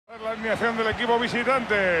La alineación del equipo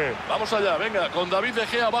visitante. Vamos allá, venga, con David De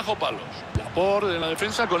Gea bajo palos. Laporte en la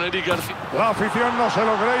defensa con Eric García. La afición no se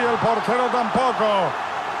lo cree y el portero tampoco.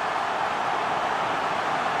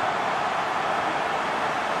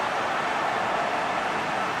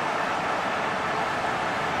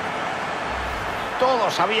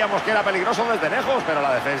 Todos sabíamos que era peligroso desde lejos, pero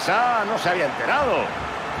la defensa no se había enterado.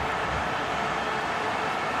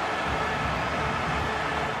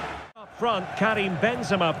 Up front, Karim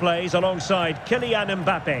Benzema plays alongside Kylian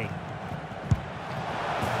Mbappe.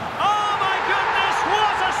 Oh my goodness,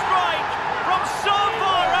 what a strike! From so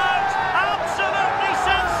far out, absolutely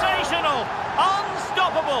sensational,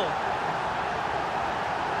 unstoppable.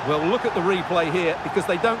 Well, look at the replay here, because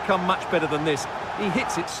they don't come much better than this. He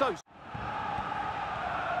hits it so...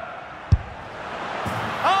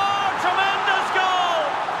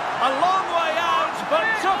 A long way out, but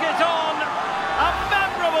took it on. A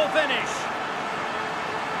memorable finish.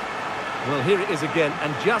 Well, here it is again,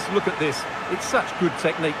 and just look at this. It's such good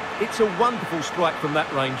technique. It's a wonderful strike from that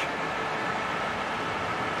range.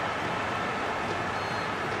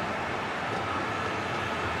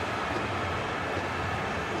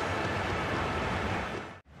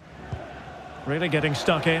 Really getting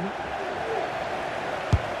stuck in.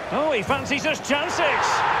 Oh, he fancies his chances.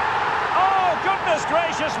 Oh, goodness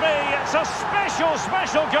gracious me, it's a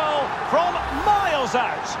special goal from miles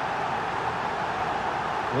out.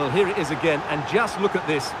 Well, here it is again, and just look at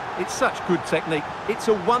this. It's such good technique. It's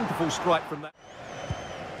a wonderful strike from that.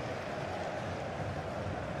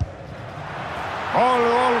 Gol,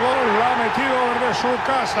 gol, gol, la ha metido desde su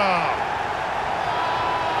casa.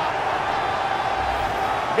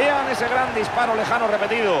 Vean ese gran disparo lejano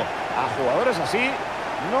repetido. A jugadores así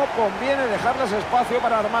no conviene dejarles espacio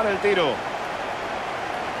para armar el tiro.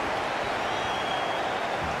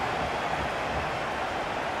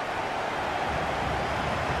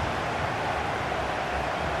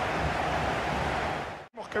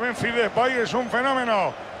 Que Memphis Depay es un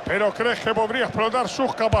fenómeno, pero ¿crees que podría explotar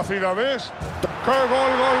sus capacidades? ¡Qué gol,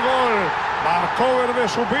 gol, gol! Marcó desde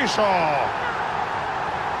su piso.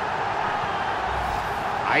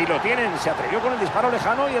 Ahí lo tienen, se atrevió con el disparo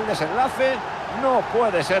lejano y el desenlace no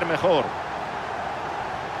puede ser mejor.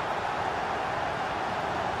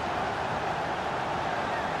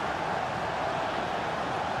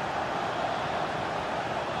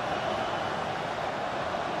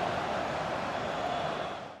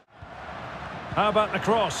 How about the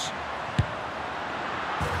cross?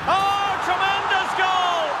 Oh, tremendous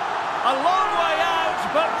goal! A long way out,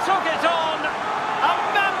 but took it on. A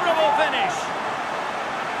memorable finish.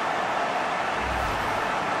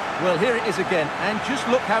 Well, here it is again, and just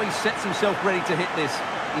look how he sets himself ready to hit this.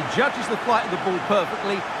 He judges the flight of the ball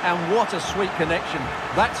perfectly, and what a sweet connection.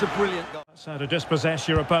 That's a brilliant goal. That's how to dispossess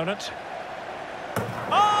your opponent.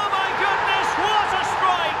 Oh my goodness, what a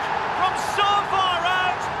strike! From so far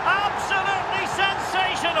out, absolutely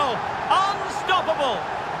sensational, unstoppable.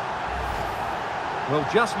 Well,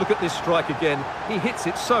 just look at this strike again. He hits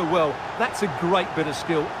it so well. That's a great bit of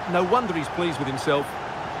skill. No wonder he's pleased with himself.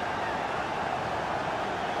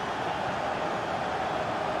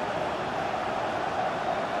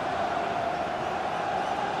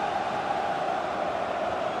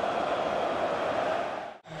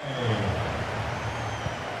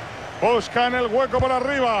 Buscan el hueco por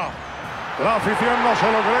arriba. La afición no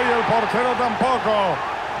se lo cree y el portero tampoco.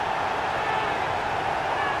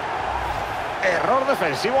 Error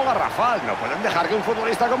defensivo garrafal. No pueden dejar que un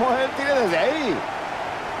futbolista como él tire desde ahí.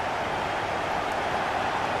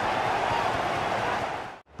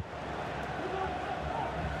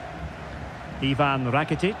 Ivan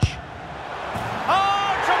Rakitic.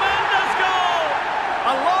 Oh, tremendous goal!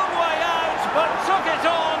 A long way out, but took it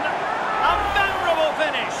on. A memorable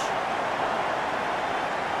finish.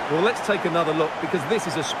 Well, let's take another look, because this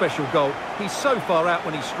is a special goal. He's so far out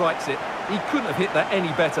when he strikes it. He couldn't have hit that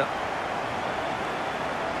any better.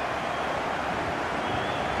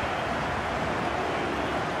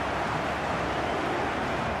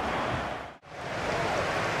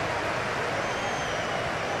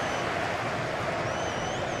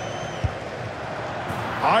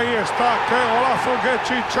 Ahí está, qué golazo, qué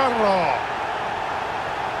chicharro.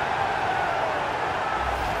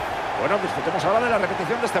 Bueno, disfrutemos ahora de la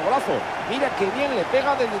repetición de este golazo. Mira qué bien le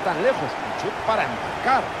pega desde tan lejos. Un chut para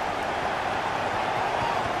embarcar.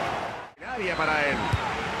 Área para él.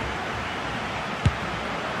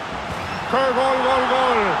 ¡Qué gol, gol,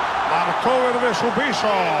 gol! Marcó desde su piso.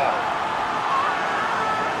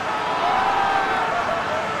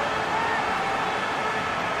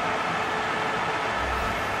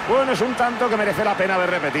 Bueno, es un tanto que merece la pena haber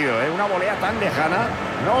repetido, ¿eh? Una volea tan lejana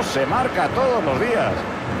no se marca todos los días.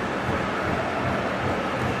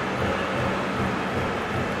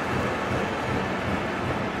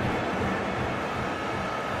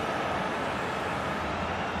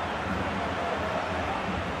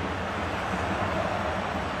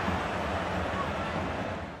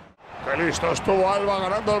 ¡Qué listo estuvo Alba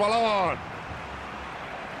ganando el balón!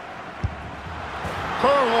 ¡Qué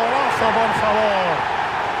golazo, por favor!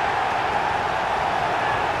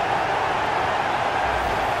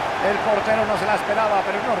 El portero no se la esperaba,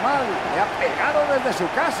 pero es normal. Le ha pegado desde su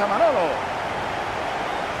casa, Manolo.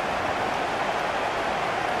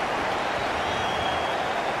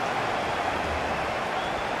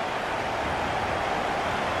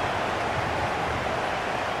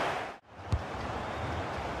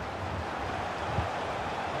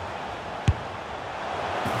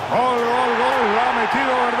 ¡Gol, gol, gol! La ha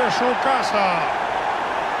metido desde su casa.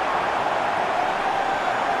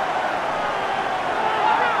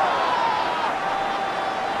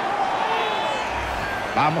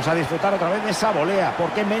 Vamos a disfrutar otra vez de esa volea,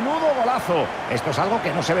 porque menudo golazo. Esto es algo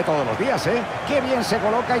que no se ve todos los días, ¿eh? Qué bien se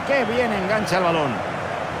coloca y qué bien engancha el balón.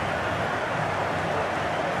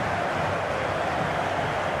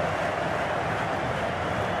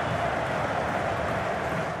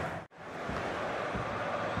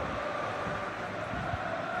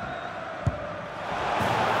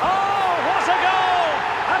 Oh, what a goal!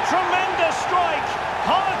 A tremendous strike.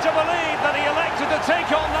 Hard to believe that he elected to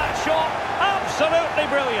take on that shot. Absolutely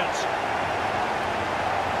brilliant.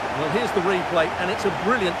 Well, here's the replay, and it's a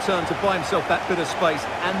brilliant turn to buy himself that bit of space.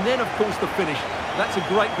 And then, of course, the finish. That's a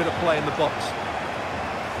great bit of play in the box.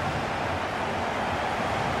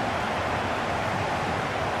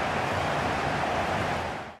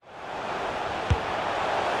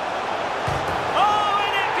 Oh,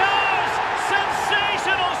 in it goes!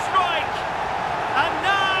 Sensational strike! And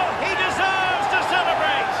now he deserves to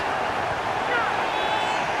celebrate.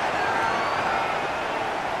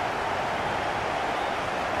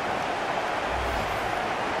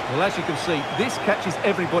 Well, as you can see, this catches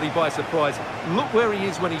everybody by surprise. Look where he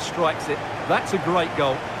is when he strikes it. That's a great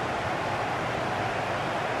goal.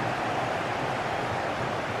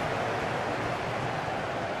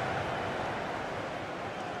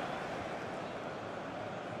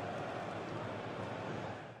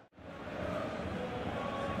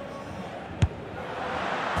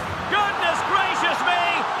 Goodness gracious me!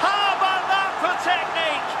 How about that for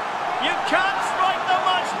technique? You can't strike them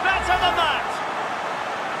much better than that.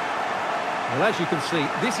 Well, as you can see,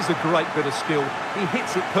 this is a great bit of skill. He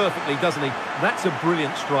hits it perfectly, doesn't he? That's a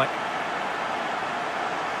brilliant strike.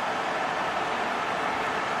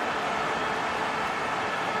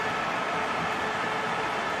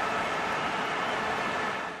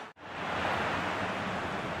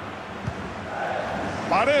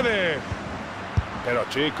 Paredes. Pero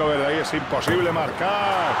chico, desde ahí es imposible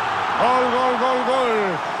marcar. Gol, gol, gol,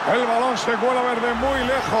 gol. El balón se cuela desde muy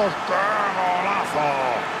lejos. ¡Qué golazo!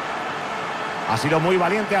 Ha sido muy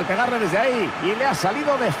valiente al pegarle desde ahí y le ha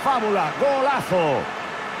salido de fábula. ¡Golazo!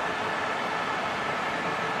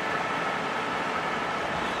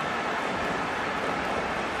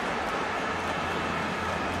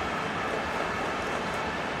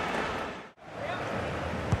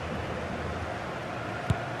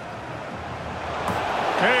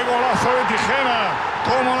 ¡Qué golazo de tijera!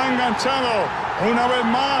 ¡Cómo la ha enganchado! Una vez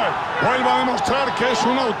más, vuelve a demostrar que es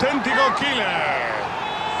un auténtico killer.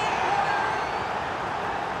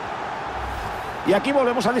 Y aquí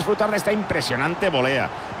volvemos a disfrutar de esta impresionante volea.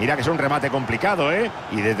 Mira que es un remate complicado, ¿eh?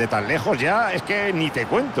 Y desde tan lejos ya es que ni te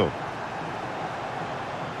cuento.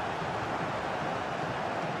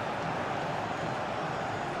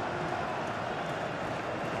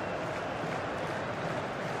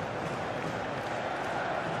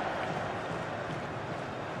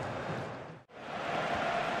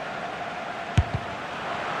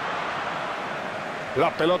 La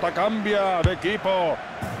pelota cambia de equipo.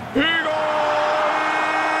 ¡Y golazo!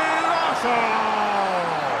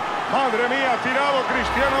 ¡Madre mía! Ha tirado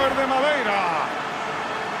Cristiano desde Madeira.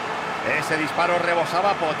 Ese disparo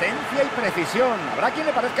rebosaba potencia y precisión. Habrá quien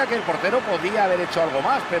le parezca que el portero podía haber hecho algo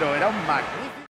más, pero era un magnífico...